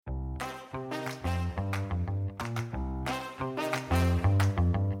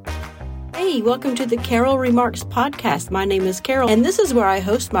Hey, welcome to the Carol Remarks podcast. My name is Carol, and this is where I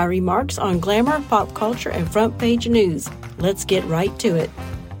host my remarks on glamour, pop culture, and front page news. Let's get right to it.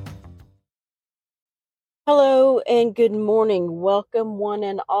 Hello and good morning. Welcome one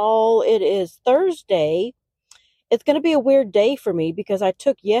and all. It is Thursday. It's going to be a weird day for me because I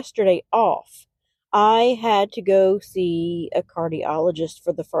took yesterday off. I had to go see a cardiologist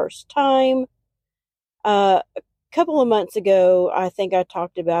for the first time. A couple of months ago, I think I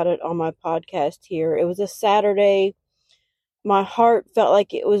talked about it on my podcast here. It was a Saturday. My heart felt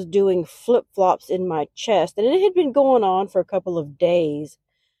like it was doing flip-flops in my chest, and it had been going on for a couple of days,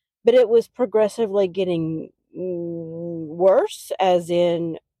 but it was progressively getting worse, as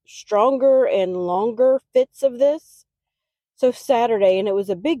in stronger and longer fits of this. So Saturday, and it was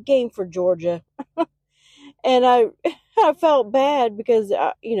a big game for Georgia, and I felt bad because,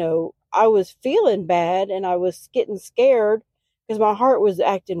 I was feeling bad and I was getting scared because my heart was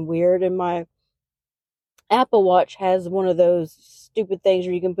acting weird, and my Apple Watch has one of those stupid things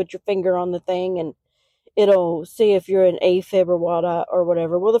where you can put your finger on the thing and it'll see if you're an AFib or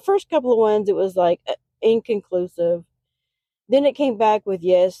whatever. Well, the first couple of ones, it was like inconclusive. Then it came back with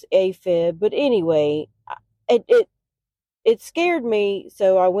yes, AFib. But anyway, it scared me,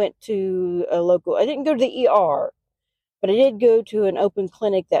 so I went to a local. I didn't go to the ER. But I did go to an open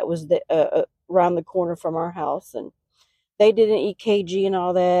clinic that was around the corner from our house, and they did an EKG and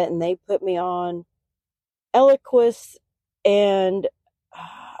all that, and they put me on Eliquis and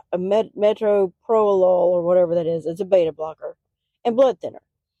a metoprolol or whatever that is. It's a beta blocker and blood thinner.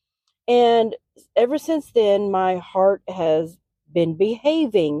 And ever since then, my heart has been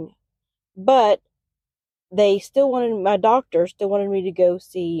behaving, but my doctor still wanted me to go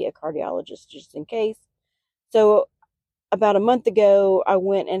see a cardiologist just in case. So about a month ago, I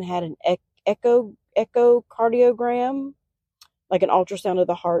went and had an echocardiogram, like an ultrasound of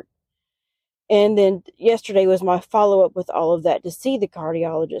the heart. And then yesterday was my follow-up with all of that to see the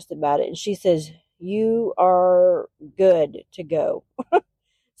cardiologist about it. And she says, you are good to go.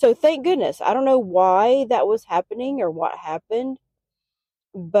 So thank goodness. I don't know why that was happening or what happened,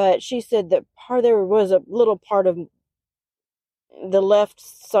 but she said that there was a little part of the left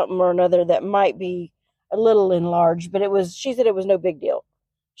something or another that might be a little enlarged, but she said it was no big deal.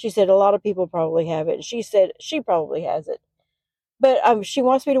 She said a lot of people probably have it. She said she probably has it. But she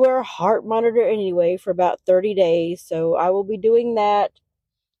wants me to wear a heart monitor anyway for about 30 days. So I will be doing that,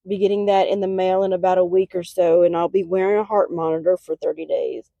 be getting that in the mail in about a week or so, and I'll be wearing a heart monitor for 30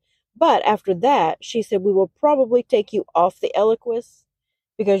 days. But after that, she said, we will probably take you off the Eliquis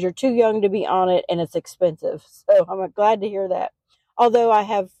because you're too young to be on it and it's expensive. So I'm glad to hear that. Although I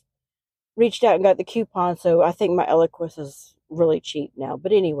have reached out and got the coupon, so I think my Eliquis is really cheap now.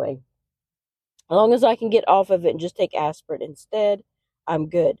 But anyway, as long as I can get off of it and just take aspirin instead, I'm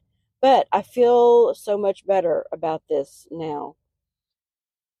good. But I feel so much better about this now.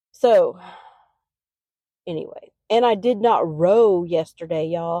 So, anyway, and I did not row yesterday,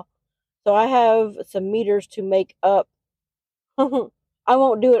 y'all. So I have some meters to make up. I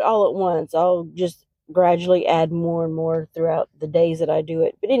won't do it all at once. I'll just gradually add more and more throughout the days that I do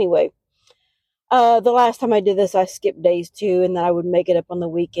it. But anyway, the last time I did this, I skipped days too, and then I would make it up on the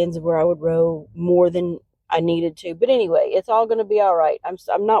weekends where I would row more than I needed to. But anyway, it's all going to be all right.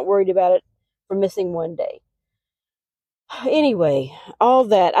 I'm not worried about it for missing one day. Anyway, all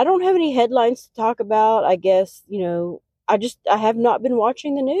that. I don't have any headlines to talk about. I guess, I have not been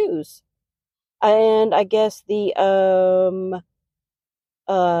watching the news. And I guess the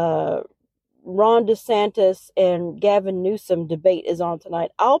Ron DeSantis and Gavin Newsom debate is on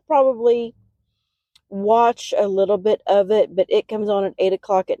tonight. I'll probably watch a little bit of it, but it comes on at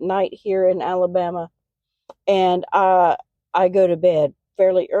 8:00 at night here in Alabama, and I go to bed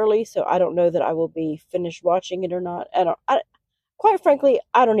fairly early, so I don't know that I will be finished watching it or not. Quite frankly,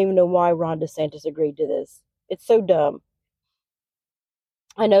 I don't even know why Ron DeSantis agreed to this. It's so dumb.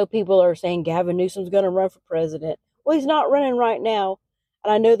 I know people are saying Gavin Newsom's going to run for president. Well, he's not running right now,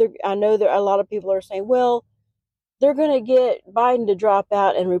 and I know that a lot of people are saying, well, they're going to get Biden to drop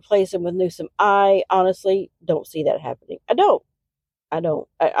out and replace him with Newsom. I honestly don't see that happening. I don't.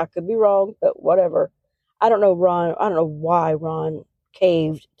 I could be wrong, but whatever. I don't know why Ron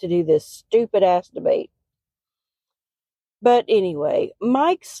caved to do this stupid ass debate. But anyway,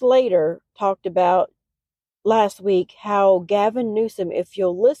 Mike Slater talked about last week how Gavin Newsom, if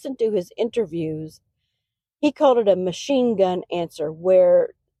you'll listen to his interviews, he called it a machine gun answer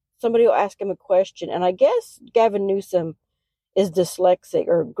where somebody will ask him a question, and I guess Gavin Newsom is dyslexic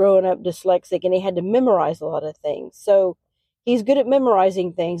or growing up dyslexic, and he had to memorize a lot of things. So he's good at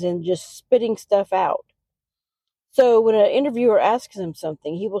memorizing things and just spitting stuff out. So when an interviewer asks him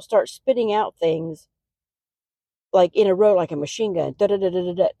something, he will start spitting out things like in a row, like a machine gun, da da da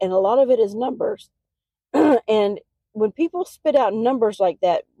da da, and a lot of it is numbers. And when people spit out numbers like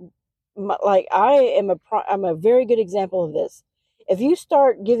that, like I'm a very good example of this. If you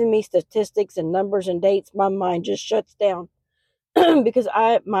start giving me statistics and numbers and dates, my mind just shuts down because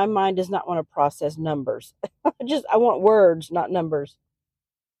my mind does not want to process numbers. I want words, not numbers.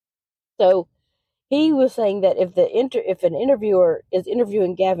 So he was saying that if an interviewer is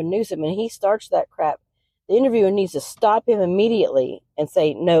interviewing Gavin Newsom and he starts that crap, the interviewer needs to stop him immediately and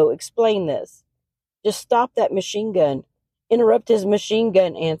say, "No, explain this. Just stop that machine gun. Interrupt his machine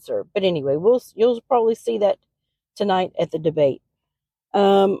gun answer." But anyway, you'll probably see that tonight at the debate.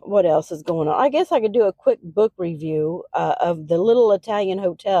 What else is going on? I guess I could do a quick book review of The Little Italian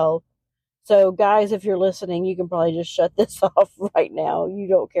Hotel. So, guys, if you're listening, you can probably just shut this off right now. You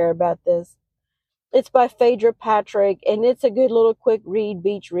don't care about this. It's by Phaedra Patrick, and it's a good little quick read,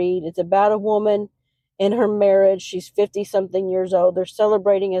 beach read. It's about a woman in her marriage. She's 50-something years old. They're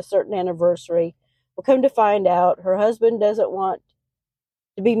celebrating a certain anniversary. We'll come to find out her husband doesn't want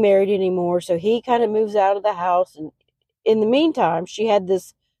to be married anymore, so he kind of moves out of the house. And in the meantime, she had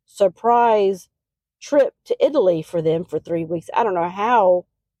this surprise trip to Italy for them for 3 weeks. I don't know how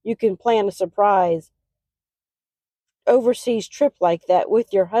you can plan a surprise overseas trip like that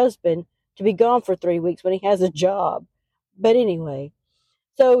with your husband to be gone for 3 weeks when he has a job. But anyway,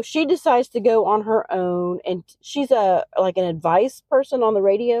 so she decides to go on her own, and she's like an advice person on the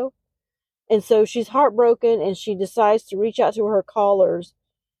radio. And so she's heartbroken, and she decides to reach out to her callers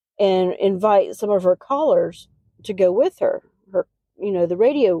and invite some of her callers to go with her, the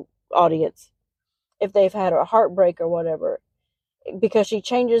radio audience, if they've had a heartbreak or whatever, because she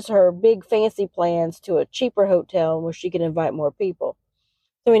changes her big fancy plans to a cheaper hotel where she can invite more people.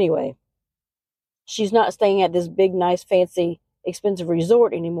 So anyway, she's not staying at this big, nice, fancy, expensive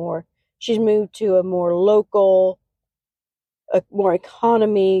resort anymore. She's moved to a more local, a more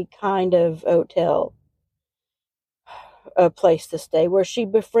economy kind of hotel, a place to stay, where she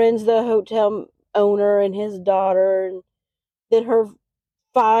befriends the hotel owner and his daughter, and then her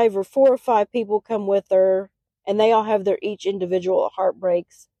 4 or 5 people come with her, and they all have their each individual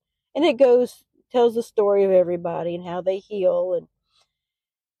heartbreaks, and it tells the story of everybody and how they heal.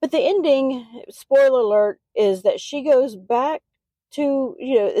 But the ending, spoiler alert, is that she goes back to,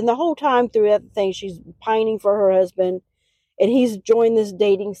 and the whole time throughout the thing, she's pining for her husband, and he's joined this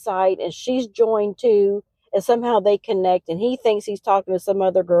dating site, and she's joined too, and somehow they connect, and he thinks he's talking to some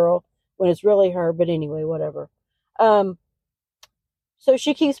other girl when it's really her, but anyway, whatever. So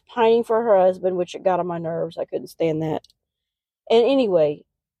she keeps pining for her husband, which it got on my nerves. I couldn't stand that. And anyway,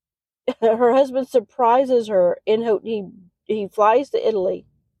 her husband surprises her he flies to Italy,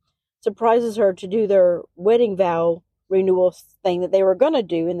 surprises her to do their wedding vow renewal thing that they were going to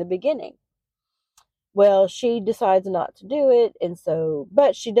do in the beginning. Well, she decides not to do it,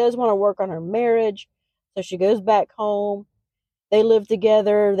 but she does want to work on her marriage, so she goes back home. They live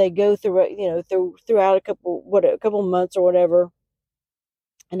together. They go through, throughout a couple months or whatever.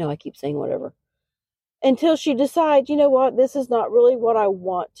 I know I keep saying whatever. Until she decides, you know what, this is not really what I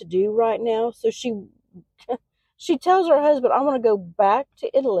want to do right now. So she tells her husband, I want to go back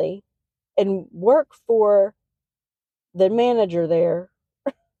to Italy and work for the manager there,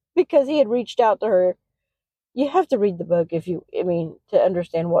 because he had reached out to her. You have to read the book to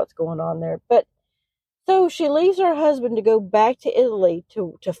understand what's going on there. But so she leaves her husband to go back to Italy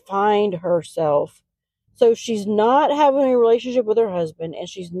to find herself. So she's not having a relationship with her husband, and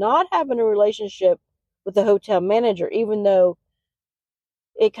she's not having a relationship with the hotel manager, even though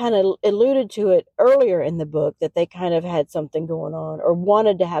it kind of alluded to it earlier in the book that they kind of had something going on, or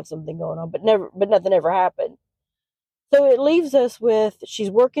wanted to have something going on, but nothing ever happened. So it leaves us with, she's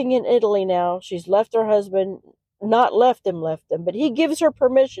working in Italy now. She's left her husband, not left him, but he gives her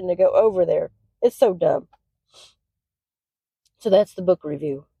permission to go over there. It's so dumb. So that's the book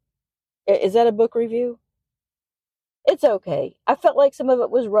review. Is that a book review? It's okay. I felt like some of it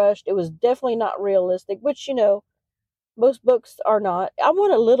was rushed. It was definitely not realistic, which, most books are not. I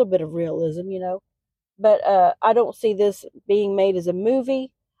want a little bit of realism, but I don't see this being made as a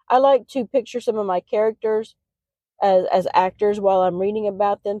movie. I like to picture some of my characters as actors while I'm reading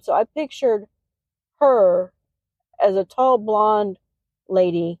about them. So I pictured her as a tall blonde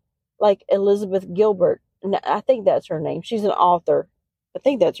lady like Elizabeth Gilbert. I think that's her name. She's an author. I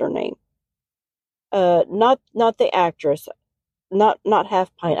think that's her name. Not the actress. Not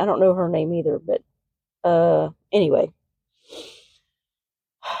Half Pint. I don't know her name either, but anyway.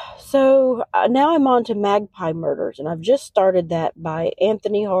 So now I'm on to Magpie Murders, and I've just started that by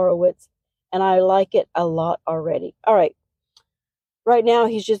Anthony Horowitz, and I like it a lot already. All right. Right now,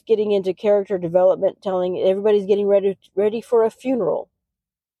 he's just getting into character development, telling everybody's getting ready for a funeral,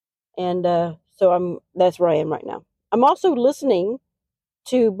 and that's where I am right now. I'm also listening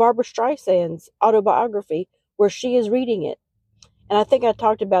to Barbara Streisand's autobiography, where she is reading it, and I think I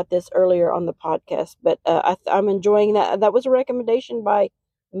talked about this earlier on the podcast, but I'm enjoying that. That was a recommendation by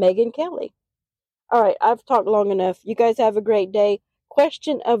Megan Kelly. All right, I've talked long enough. You guys have a great day.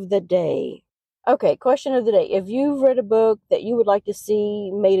 Question of the day. Okay, question of the day. If you've read a book that you would like to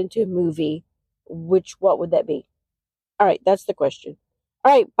see made into a movie, what would that be? All right, that's the question.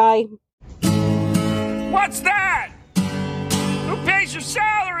 All right, bye. What's that? Who pays your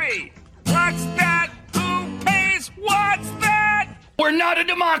salary? What's that? Who pays? What's that? We're not a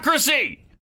democracy!